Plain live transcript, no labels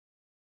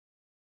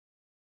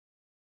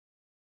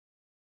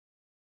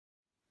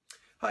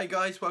Hi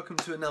guys, welcome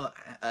to another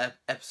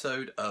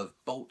episode of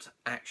Bolt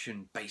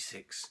Action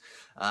Basics,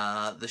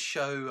 the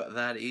show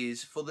that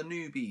is for the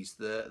newbies,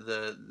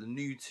 the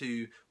new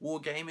to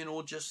wargaming,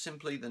 or just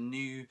simply the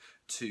new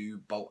to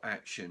Bolt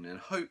Action. And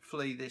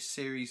hopefully this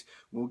series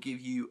will give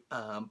you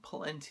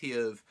plenty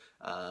of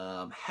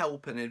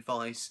help and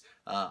advice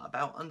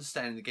about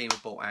understanding the game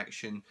of Bolt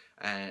Action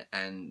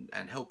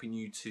and helping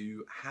you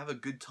to have a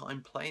good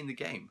time playing the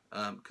game,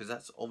 because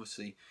that's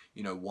obviously,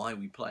 you know, why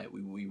we play it.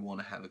 We want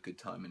to have a good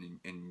time and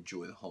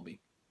enjoy the hobby.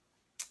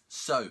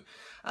 So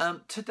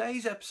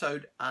today's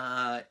episode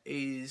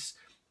is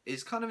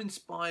kind of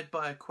inspired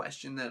by a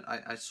question that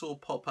I saw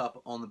pop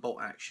up on the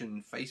Bolt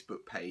Action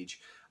Facebook page,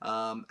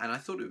 and I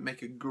thought it would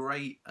make a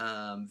great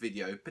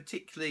video,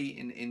 particularly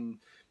in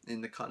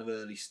the kind of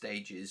early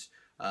stages,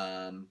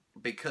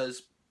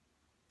 because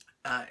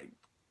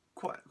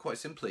quite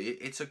simply,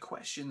 it's a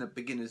question that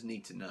beginners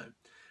need to know.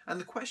 And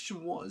the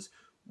question was,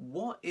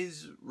 what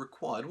is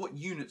required, what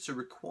units are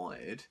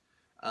required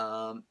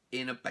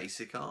in a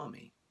basic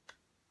army?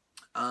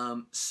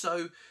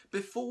 So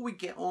before we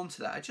get on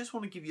to that, I just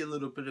want to give you a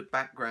little bit of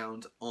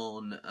background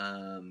on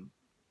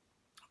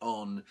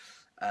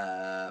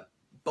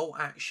Bolt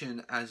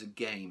Action as a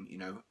game. You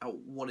know,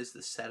 what is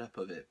the setup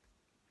of it?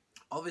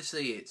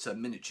 Obviously, it's a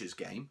miniatures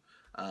game.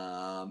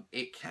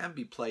 It can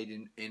be played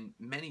in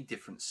many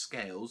different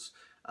scales.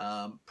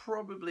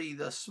 Probably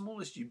the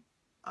smallest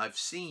I've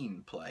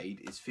seen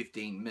played is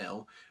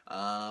 15mm,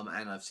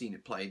 and I've seen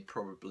it played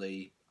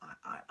probably,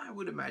 I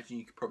would imagine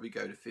you could probably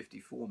go to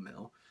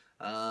 54mm,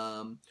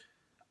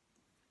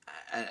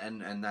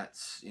 and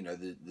that's, you know,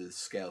 the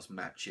scales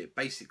match it.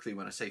 Basically,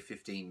 when I say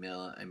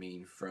 15mm, I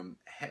mean from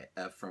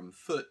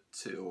foot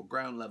to, or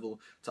ground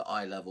level to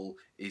eye level,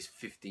 is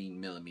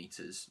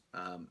 15mm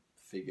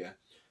figure.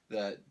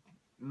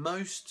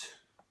 Most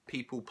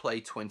people play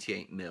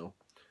 28mm,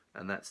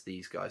 and that's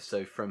these guys.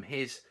 So from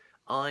his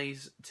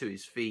eyes to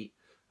his feet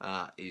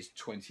is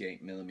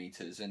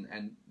 28mm,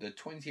 and the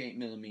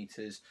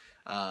 28mm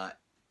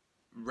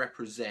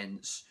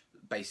represents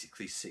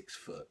basically 6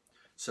 foot.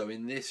 So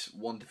in this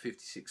 1 to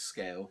 56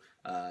 scale,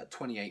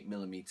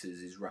 28mm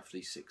is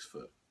roughly 6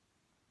 foot.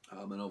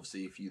 And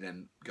obviously, if you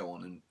then go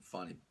on and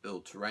finally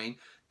build terrain,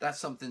 that's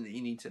something that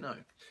you need to know.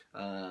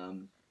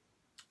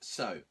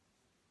 So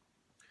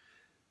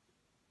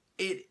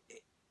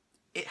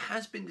it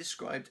has been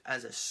described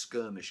as a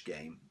skirmish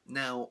game.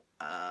 Now,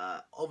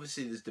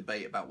 obviously there's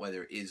debate about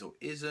whether it is or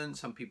isn't.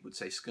 Some people would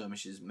say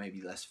skirmish is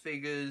maybe less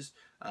figures.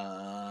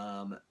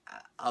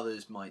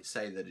 Others might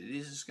say that it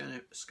is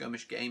a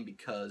skirmish game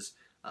because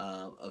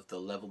of the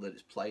level that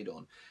it's played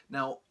on.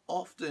 Now,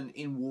 often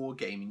in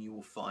wargaming, you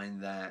will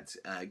find that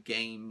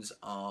games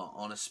are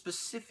on a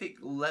specific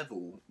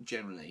level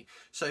generally.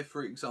 So,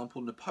 for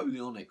example,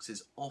 Napoleonics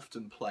is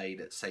often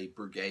played at, say,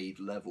 brigade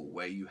level,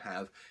 where you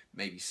have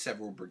maybe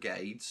several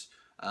brigades,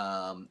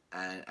 or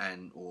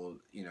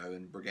you know,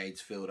 and brigades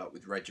filled up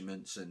with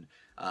regiments, and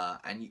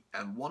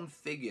one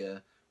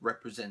figure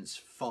represents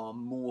far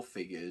more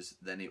figures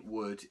than it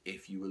would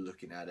if you were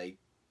looking at a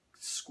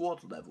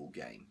squad level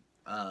game.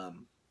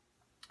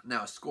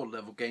 Now, a squad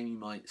level game, you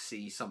might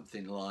see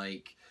something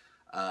like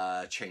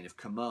Chain of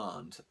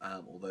Command,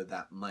 although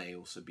that may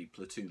also be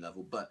platoon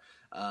level. But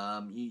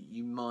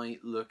you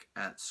might look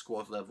at a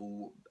squad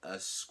level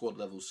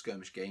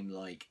skirmish game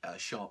like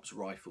Sharp's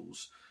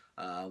Rifles,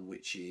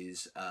 which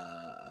is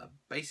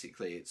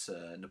basically, it's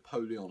a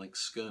Napoleonic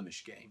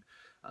skirmish game,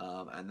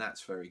 and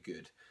that's very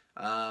good.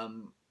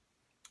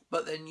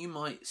 But then you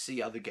might see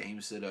other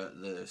games that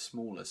are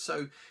smaller.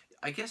 So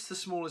I guess the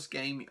smallest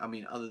game, I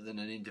mean, other than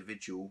an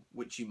individual,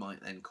 which you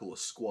might then call a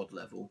squad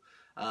level.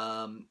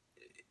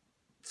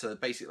 So the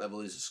basic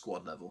level is a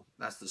squad level.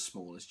 That's the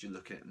smallest. You're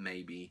looking at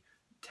maybe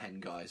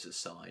 10 guys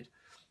aside.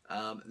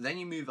 Then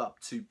you move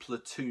up to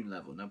platoon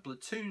level. Now,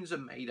 platoons are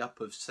made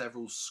up of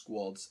several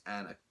squads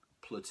and a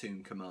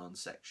platoon command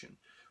section,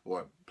 or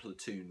a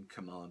platoon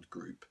command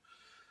group.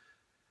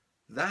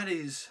 That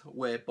is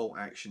where Bolt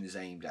Action is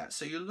aimed at.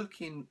 So you're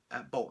looking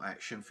at Bolt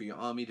Action for your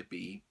army to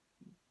be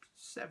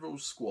several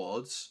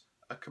squads,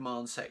 a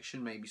command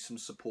section, maybe some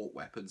support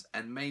weapons,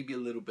 and maybe a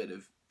little bit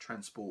of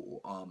transport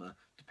or armor,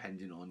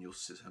 depending on your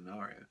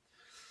scenario.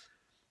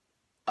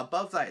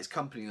 Above that is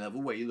company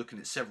level, where you're looking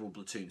at several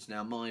platoons.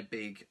 Now, my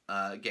big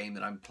game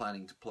that I'm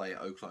planning to play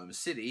at Oklahoma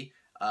City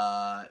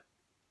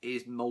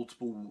is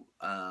multiple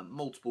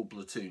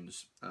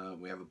platoons.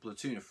 We have a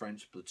platoon of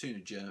French, a platoon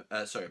of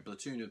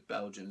platoon of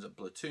Belgians, a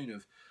platoon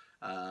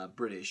of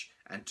British,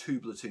 and 2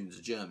 platoons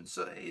of Germans.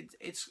 So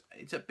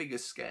it's a bigger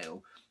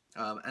scale.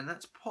 And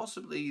that's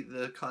possibly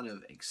the kind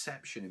of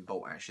exception in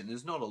Bolt Action.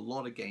 There's not a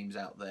lot of games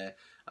out there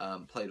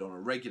played on a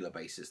regular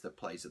basis that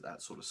plays at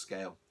that sort of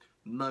scale.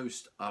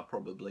 Most are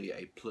probably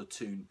a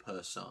platoon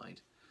per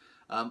side.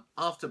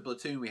 After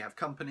platoon, we have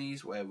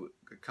companies, where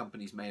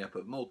companies made up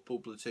of multiple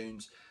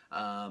platoons.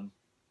 Don't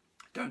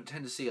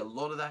tend to see a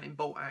lot of that in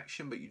Bolt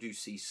Action, but you do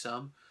see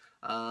some.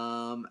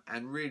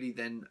 And really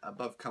then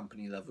above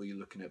company level, you're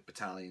looking at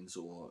battalions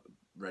or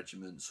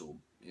regiments, or,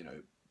 you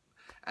know,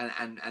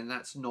 And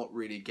that's not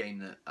really a game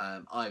that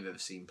I've ever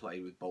seen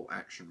played with bolt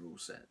action rule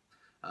set.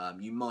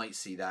 You might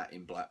see that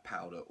in Black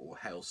Powder or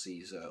Hail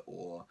Caesar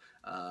or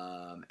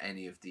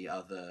any of the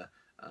other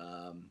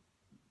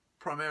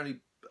primarily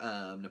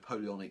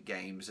Napoleonic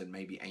games and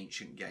maybe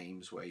ancient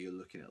games where you're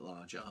looking at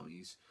large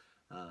armies.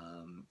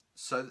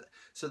 So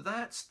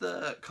that's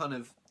the kind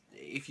of,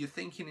 if you're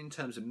thinking in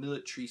terms of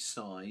military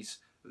size,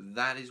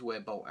 that is where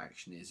bolt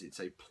action is. It's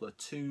a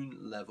platoon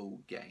level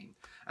game,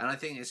 and I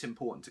think it's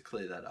important to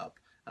clear that up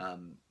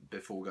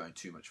before going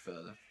too much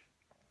further.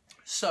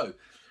 So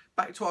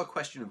back to our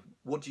question of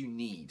what do you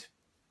need?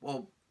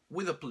 Well,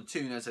 with a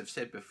platoon, as I've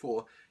said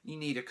before, you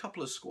need a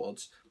couple of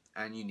squads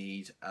and you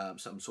need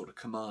some sort of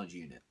command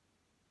unit.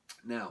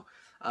 Now,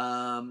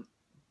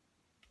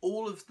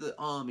 all of the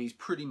armies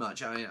pretty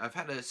much, I've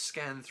had a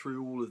scan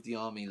through all of the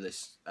army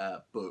list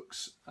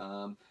books,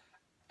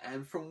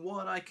 and from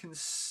what I can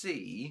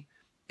see,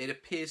 it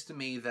appears to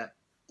me that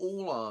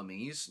all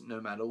armies,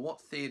 no matter what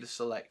theatre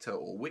selector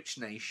or which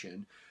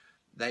nation,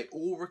 they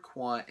all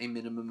require a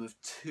minimum of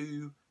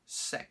 2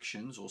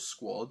 sections or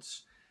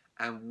squads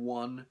and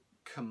 1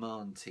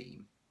 command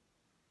team.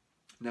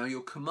 Now,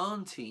 your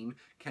command team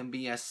can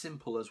be as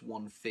simple as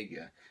 1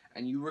 figure,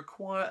 and you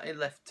require a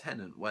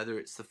lieutenant, whether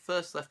it's the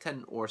first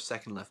lieutenant or a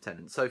second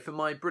lieutenant. So for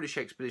my British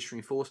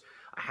Expeditionary Force,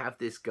 I have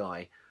this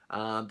guy.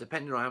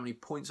 Depending on how many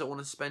points I want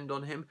to spend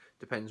on him,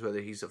 depends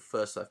whether he's a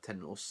first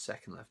lieutenant or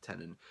second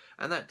lieutenant,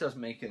 and that does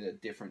make a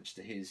difference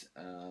to his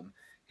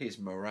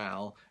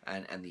morale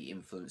and the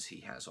influence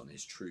he has on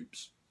his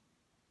troops.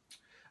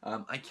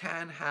 I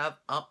can have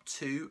up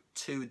to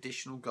 2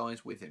 additional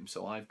guys with him,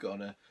 so I've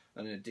got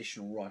an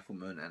additional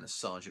rifleman and a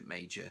sergeant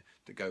major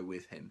to go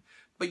with him.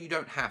 But you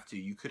don't have to.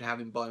 You could have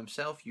him by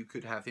himself, you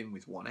could have him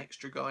with 1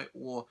 extra guy,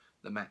 or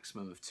the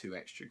maximum of 2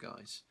 extra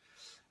guys.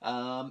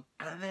 And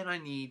then I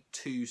need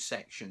 2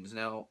 sections.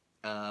 Now,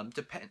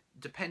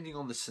 depending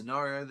on the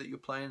scenario that you're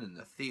playing and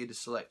the theatre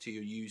selector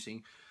you're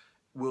using,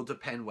 will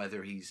depend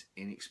whether he's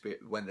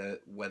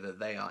whether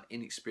they are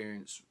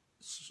inexperienced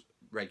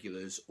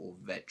regulars or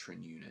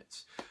veteran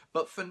units.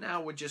 But for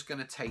now, we're just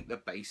going to take the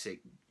basic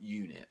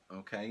unit,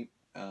 okay?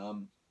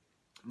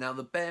 Now,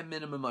 the bare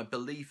minimum, I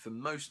believe, for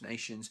most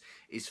nations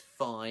is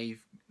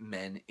 5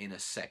 men in a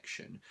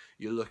section.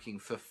 You're looking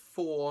for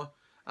 4.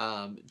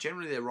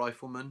 Generally, they're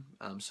riflemen.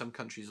 Some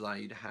countries allow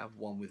you to have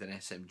 1 with an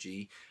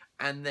SMG,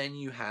 and then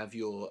you have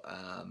your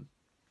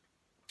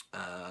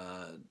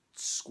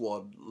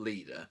squad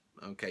leader,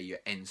 okay, your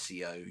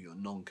NCO, your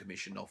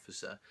non-commissioned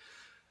officer,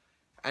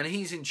 and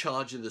he's in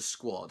charge of the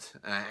squad,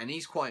 and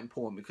he's quite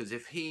important because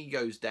if he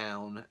goes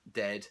down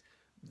dead,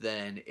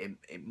 then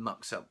it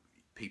mucks up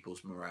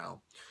people's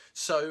morale.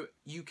 So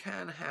you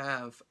can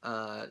have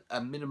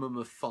a minimum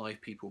of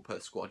 5 people per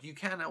squad. You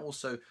can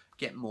also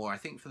get more. I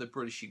think for the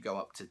British you go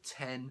up to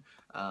 10.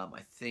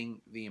 I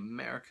think the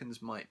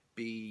Americans might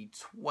be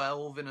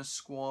 12 in a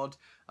squad.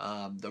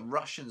 The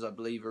Russians, I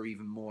believe, are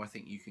even more. I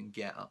think you can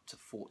get up to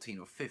 14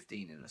 or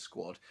 15 in a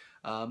squad.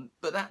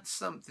 But that's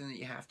something that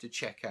you have to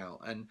check out.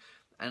 And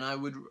I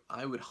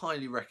would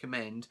highly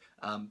recommend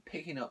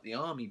picking up the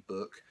army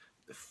book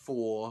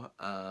for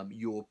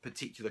your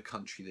particular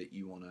country that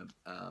you want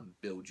to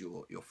build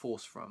your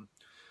force from.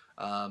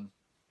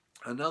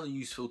 Another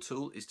useful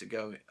tool is to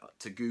go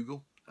to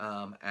Google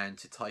and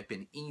to type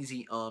in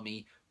Easy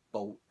Army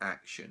Bolt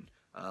Action,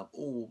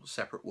 all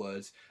separate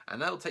words, and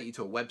that'll take you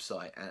to a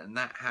website, and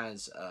that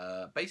has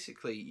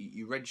basically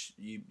you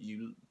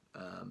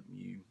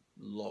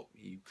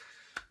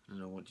I don't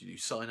know what you do,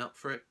 sign up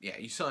for it? Yeah,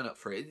 you sign up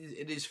for it.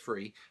 It is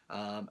free,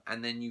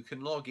 and then you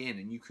can log in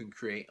and you can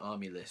create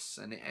army lists.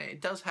 And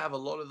it does have a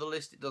lot of the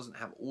list. It doesn't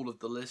have all of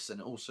the lists,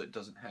 and also it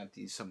doesn't have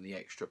some of the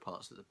extra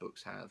parts that the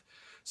books have.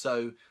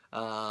 So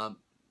I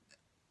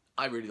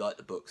really like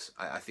the books.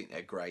 I think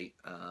they're great.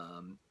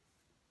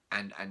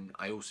 And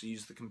I also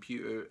use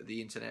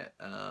the internet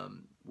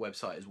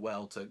website as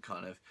well to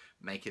kind of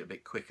make it a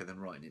bit quicker than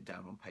writing it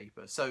down on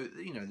paper. So,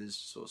 you know, there's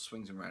sort of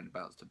swings and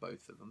roundabouts to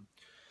both of them.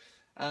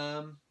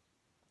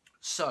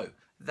 So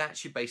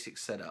that's your basic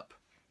setup: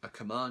 a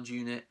command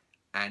unit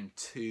and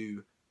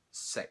 2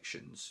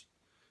 sections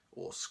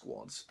or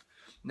squads.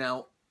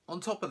 Now, on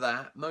top of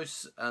that,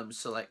 most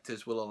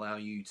selectors will allow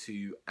you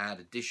to add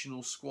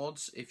additional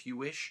squads if you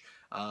wish.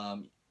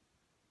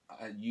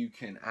 You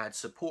can add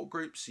support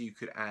groups, so you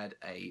could add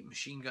a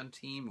machine gun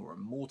team or a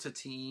mortar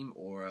team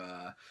or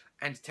a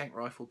anti-tank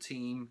rifle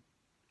team,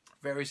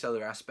 various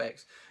other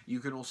aspects. You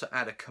can also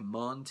add a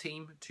command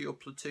team to your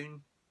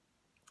platoon,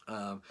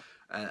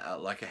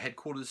 like a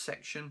headquarters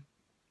section.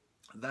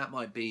 That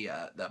might be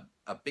a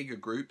bigger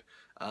group,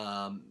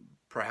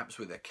 perhaps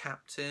with a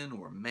captain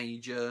or a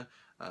major,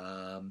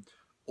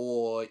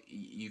 or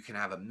you can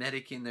have a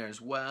medic in there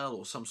as well,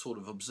 or some sort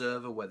of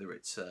observer, whether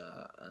it's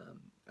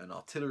an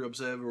artillery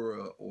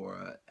observer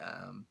or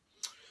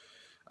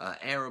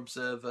air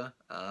observer,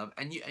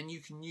 and you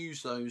can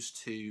use those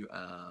to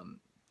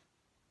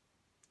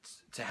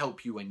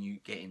help you when you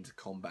get into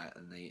combat,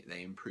 and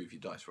they improve your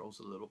dice rolls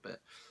a little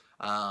bit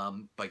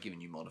by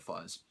giving you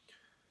modifiers.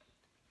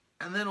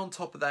 And then on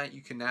top of that,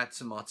 you can add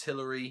some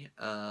artillery,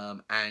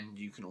 and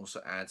you can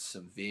also add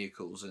some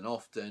vehicles. And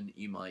often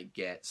you might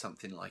get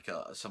something like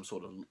some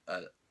sort of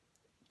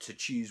to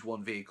choose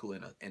one vehicle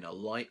in a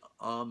light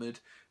armored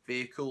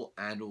vehicle,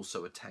 and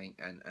also a tank,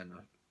 and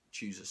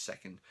choose a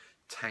second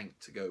tank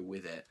to go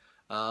with it.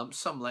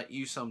 Some let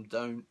you, some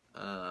don't.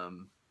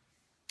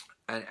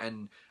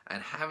 And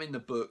having the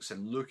books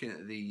and looking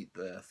at the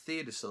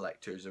theater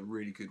selector is a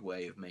really good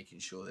way of making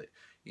sure that,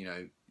 you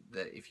know,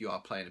 that if you are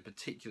playing a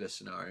particular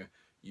scenario,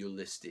 your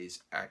list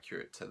is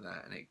accurate to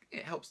that, and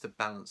it helps to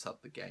balance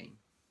up the game.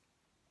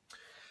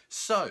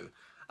 So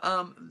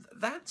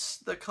that's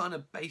the kind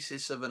of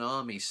basis of an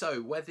army.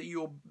 So whether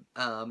you're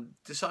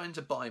deciding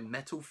to buy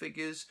metal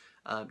figures,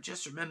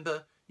 just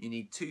remember you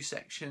need 2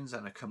 sections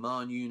and a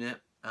command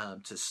unit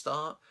to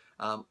start,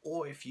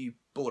 or if you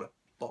bought a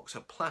box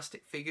of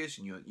plastic figures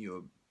and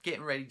you're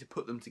getting ready to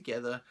put them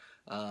together,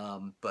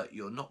 but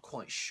you're not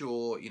quite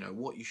sure, you know,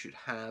 what you should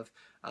have.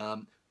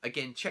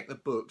 Again, check the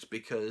books,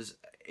 because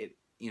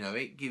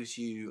it gives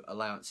you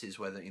allowances,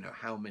 whether, you know,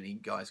 how many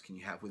guys can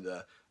you have with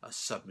a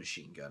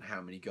submachine gun,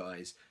 how many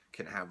guys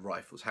can have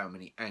rifles, how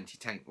many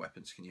anti-tank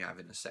weapons can you have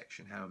in a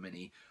section, how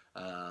many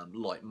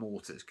light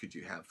mortars could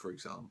you have, for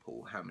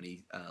example, how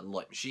many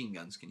light machine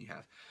guns can you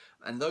have.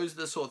 And those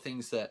are the sort of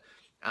things that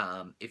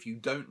if you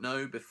don't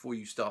know before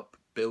you start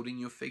building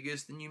your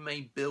figures, then you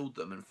may build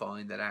them and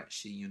find that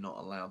actually you're not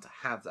allowed to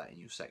have that in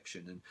your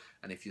section,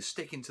 and if you're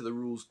sticking to the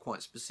rules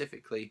quite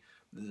specifically,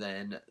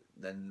 then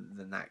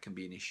that can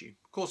be an issue.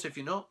 Of course, if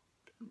you're not,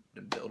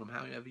 then build them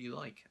however you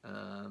like.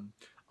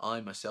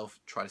 I myself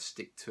try to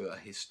stick to a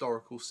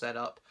historical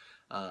setup.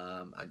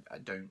 I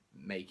don't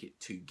make it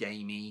too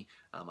gamey.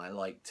 I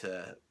like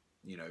to,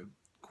 you know,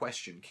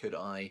 question, could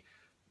I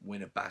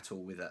win a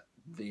battle with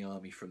the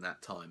army from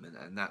that time,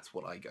 and that's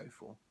what I go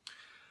for.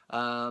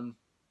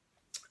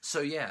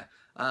 So yeah,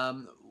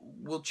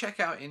 we'll check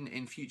out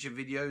in future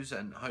videos,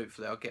 and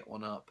hopefully I'll get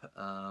one up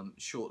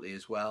shortly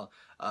as well,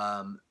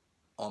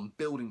 on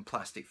building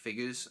plastic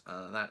figures.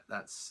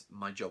 That's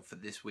my job for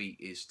this week,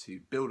 is to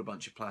build a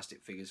bunch of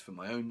plastic figures for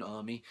my own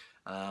army,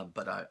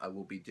 but I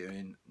will be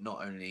doing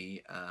not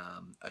only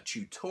a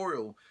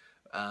tutorial,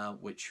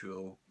 which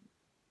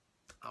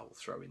I will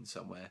throw in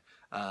somewhere.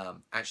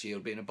 Actually,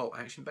 it'll be in a Bolt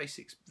Action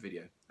Basics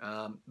video,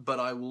 but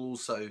I will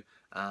also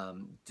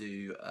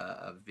do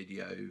a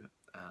video.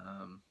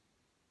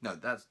 No,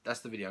 that's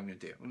the video I'm going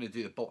to do. I'm going to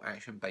do the Bolt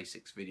Action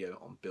Basics video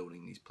on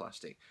building these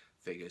plastic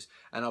figures,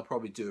 and I'll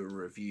probably do a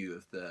review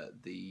of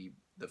the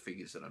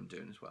figures that I'm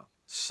doing as well.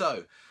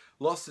 So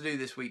lots to do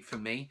this week for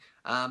me.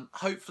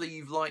 Hopefully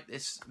you've liked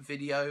this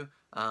video.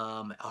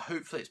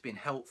 Hopefully it's been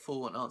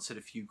helpful and answered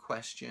a few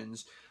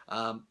questions.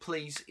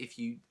 Please, if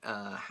you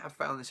have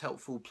found this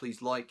helpful,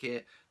 please like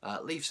it.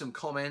 Leave some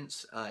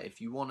comments if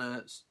you want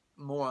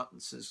more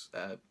answers,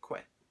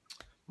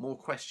 more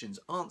questions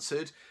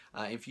answered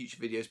in future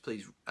videos.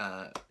 Please,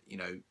 you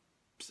know,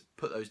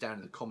 put those down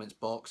in the comments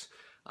box,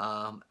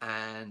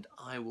 and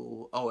I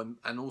will. Oh,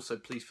 and also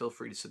please feel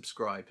free to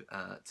subscribe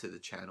to the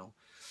channel.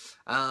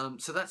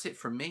 So that's it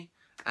from me,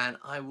 and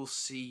I will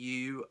see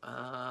you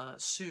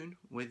soon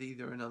with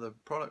either another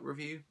product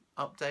review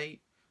update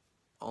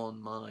on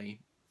my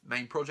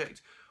main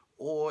project,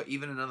 or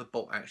even another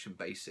Bolt Action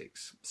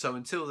Basics. So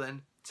until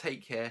then,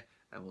 take care,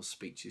 and we'll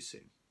speak to you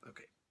soon.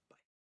 Okay.